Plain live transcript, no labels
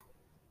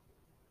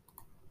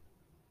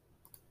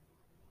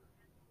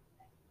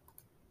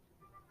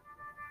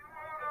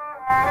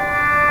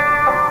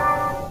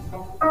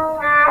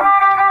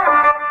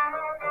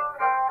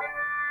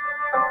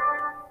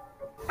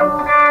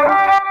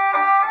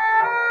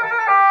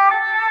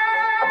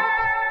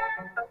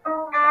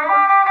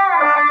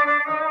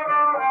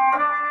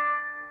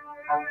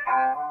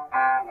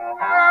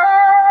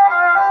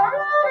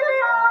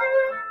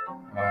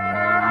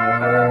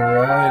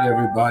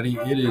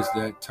everybody. It is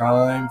that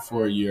time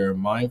for your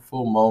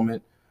mindful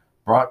moment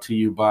brought to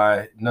you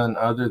by none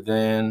other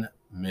than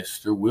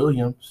Mr.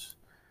 Williams.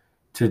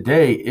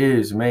 Today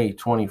is May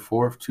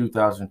 24th,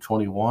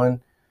 2021,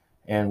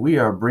 and we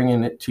are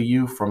bringing it to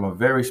you from a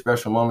very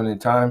special moment in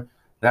time.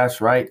 That's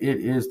right,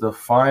 it is the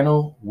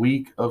final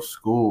week of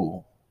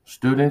school.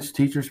 Students,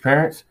 teachers,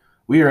 parents,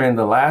 we are in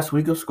the last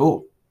week of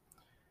school.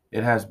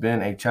 It has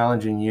been a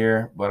challenging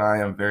year, but I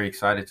am very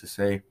excited to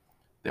say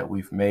that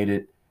we've made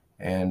it.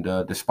 And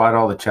despite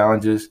all the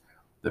challenges,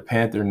 the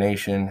Panther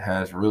Nation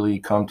has really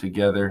come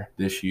together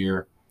this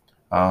year.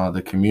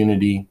 The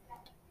community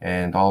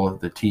and all of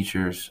the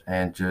teachers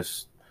and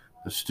just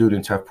the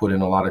students have put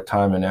in a lot of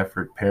time and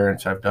effort.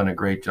 Parents have done a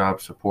great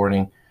job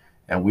supporting,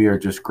 and we are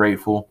just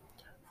grateful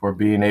for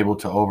being able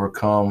to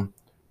overcome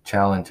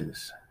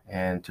challenges.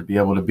 And to be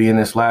able to be in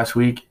this last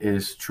week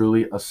is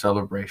truly a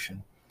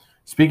celebration.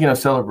 Speaking of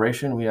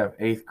celebration, we have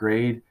 8th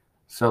grade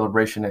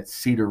celebration at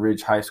Cedar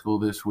Ridge High School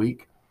this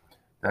week.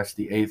 That's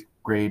the 8th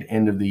grade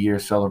end of the year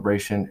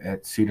celebration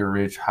at Cedar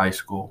Ridge High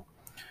School.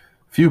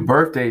 A few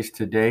birthdays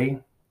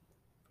today,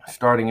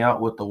 starting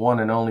out with the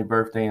one and only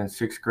birthday in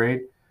 6th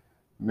grade.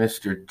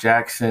 Mr.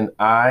 Jackson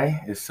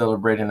I is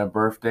celebrating a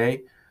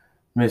birthday.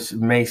 Miss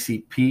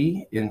Macy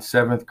P in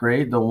 7th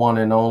grade, the one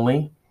and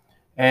only.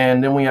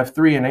 And then we have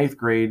 3 in 8th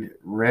grade,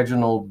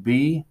 Reginald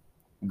B,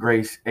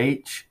 Grace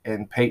H,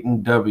 and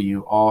Peyton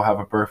W all have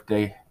a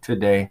birthday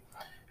today.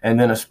 And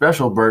then a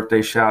special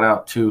birthday shout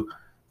out to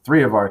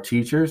 3 of our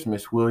teachers,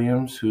 Miss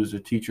Williams, who's a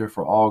teacher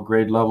for all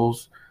grade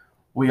levels.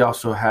 We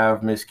also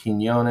have Miss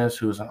Quinones,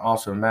 who is an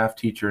awesome math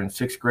teacher in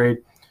 6th grade.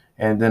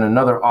 And then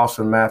another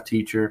awesome math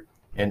teacher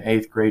in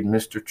 8th grade,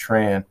 Mr.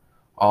 Tran,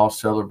 all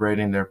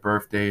celebrating their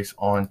birthdays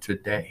on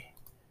today.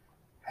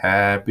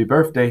 Happy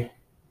birthday.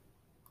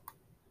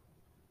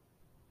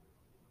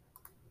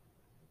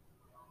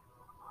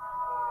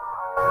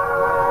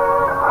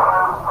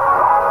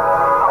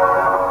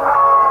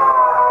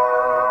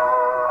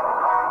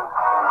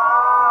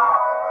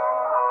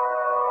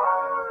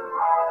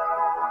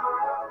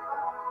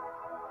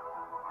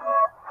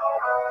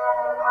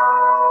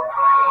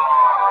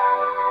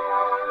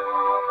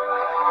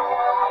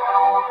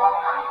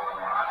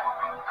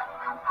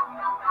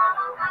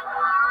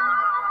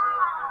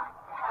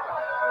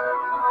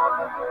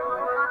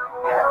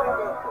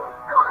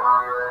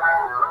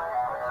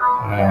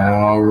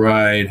 All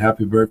right.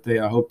 Happy birthday.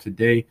 I hope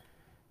today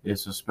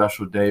is a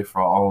special day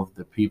for all of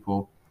the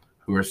people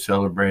who are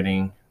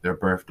celebrating their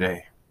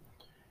birthday.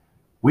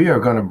 We are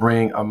going to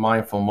bring a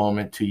mindful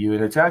moment to you,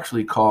 and it's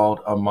actually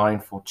called a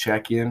mindful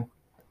check-in.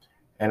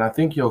 And I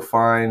think you'll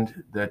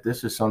find that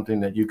this is something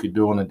that you could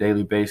do on a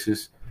daily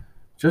basis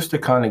just to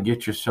kind of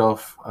get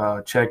yourself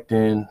checked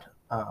in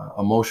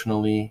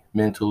emotionally,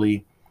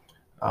 mentally,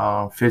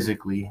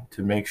 physically,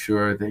 to make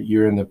sure that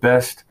you're in the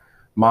best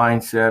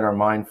mindset or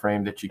mind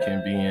frame that you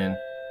can be in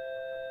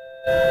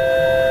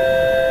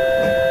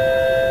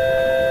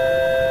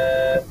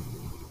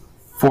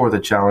for the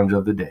challenge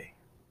of the day.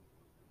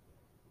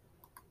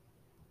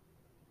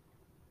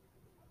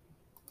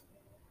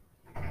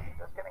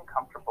 Just getting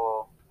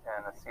comfortable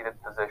in a seated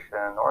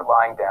position or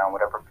lying down,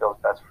 whatever feels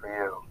best for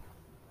you.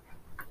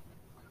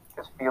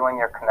 Just feeling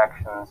your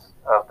connections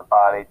of the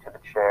body to the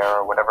chair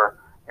or whatever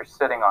you're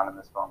sitting on in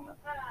this moment.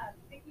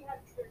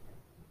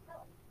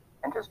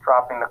 And just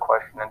dropping the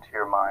question into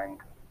your mind,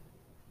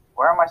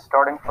 where am I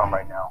starting from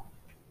right now?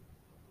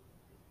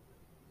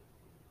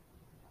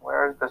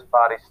 Where is this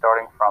body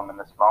starting from in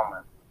this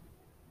moment?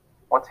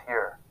 What's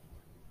here?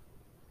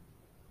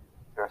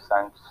 Is there a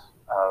sense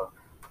of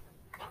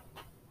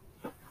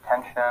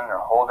tension or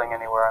holding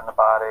anywhere in the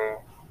body?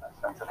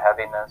 A sense of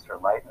heaviness or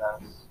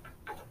lightness?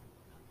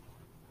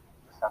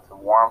 A sense of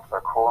warmth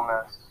or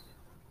coolness?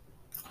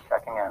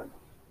 Checking in.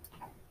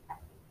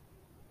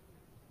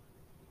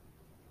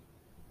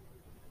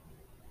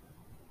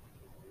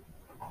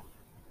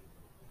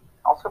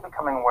 Also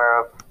becoming aware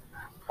of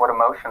what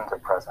emotions are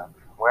present.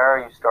 Where are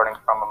you starting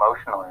from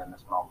emotionally in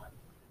this moment?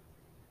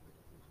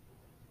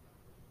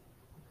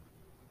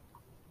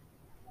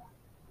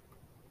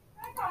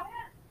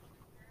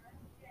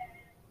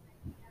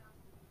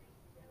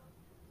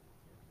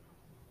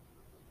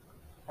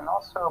 And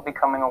also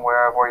becoming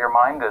aware of where your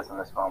mind is in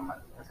this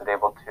moment. Is it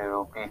able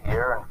to be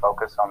here and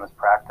focus on this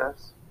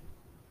practice?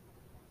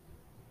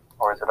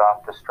 Or is it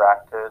off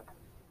distracted?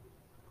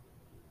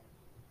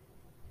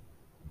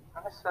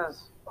 And this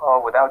is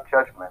all without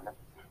judgment.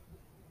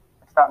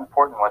 It's not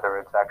important whether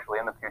it's actually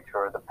in the future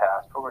or the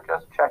past, but we're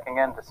just checking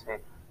in to see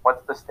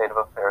what's the state of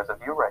affairs of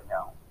you right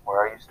now. Where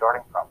are you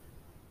starting from?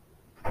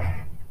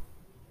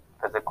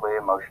 Physically,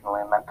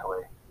 emotionally, and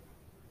mentally.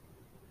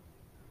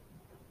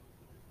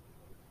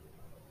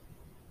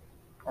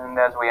 And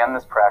as we end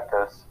this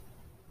practice,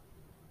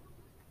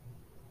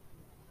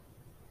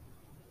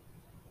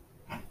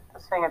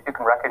 just seeing if you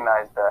can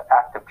recognize the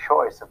active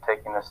choice of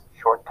taking this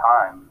short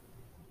time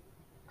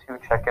to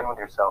check in with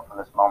yourself in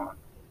this moment.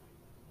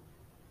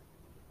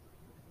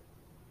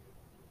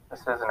 This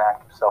is an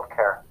act of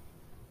self-care.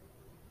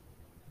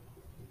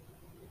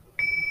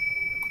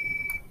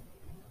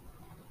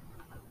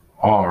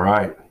 All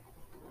right.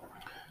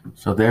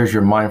 So there's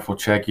your mindful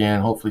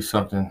check-in. Hopefully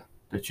something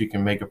that you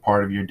can make a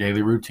part of your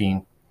daily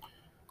routine.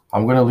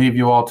 I'm going to leave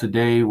you all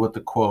today with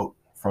a quote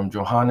from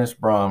Johannes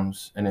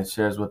Brahms, and it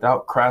says,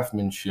 "Without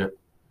craftsmanship,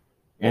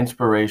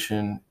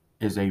 inspiration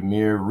is a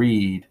mere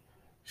reed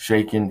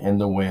shaken in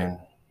the wind."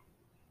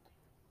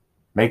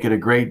 Make it a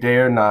great day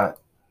or not.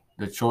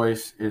 The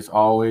choice is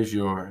always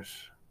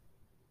yours.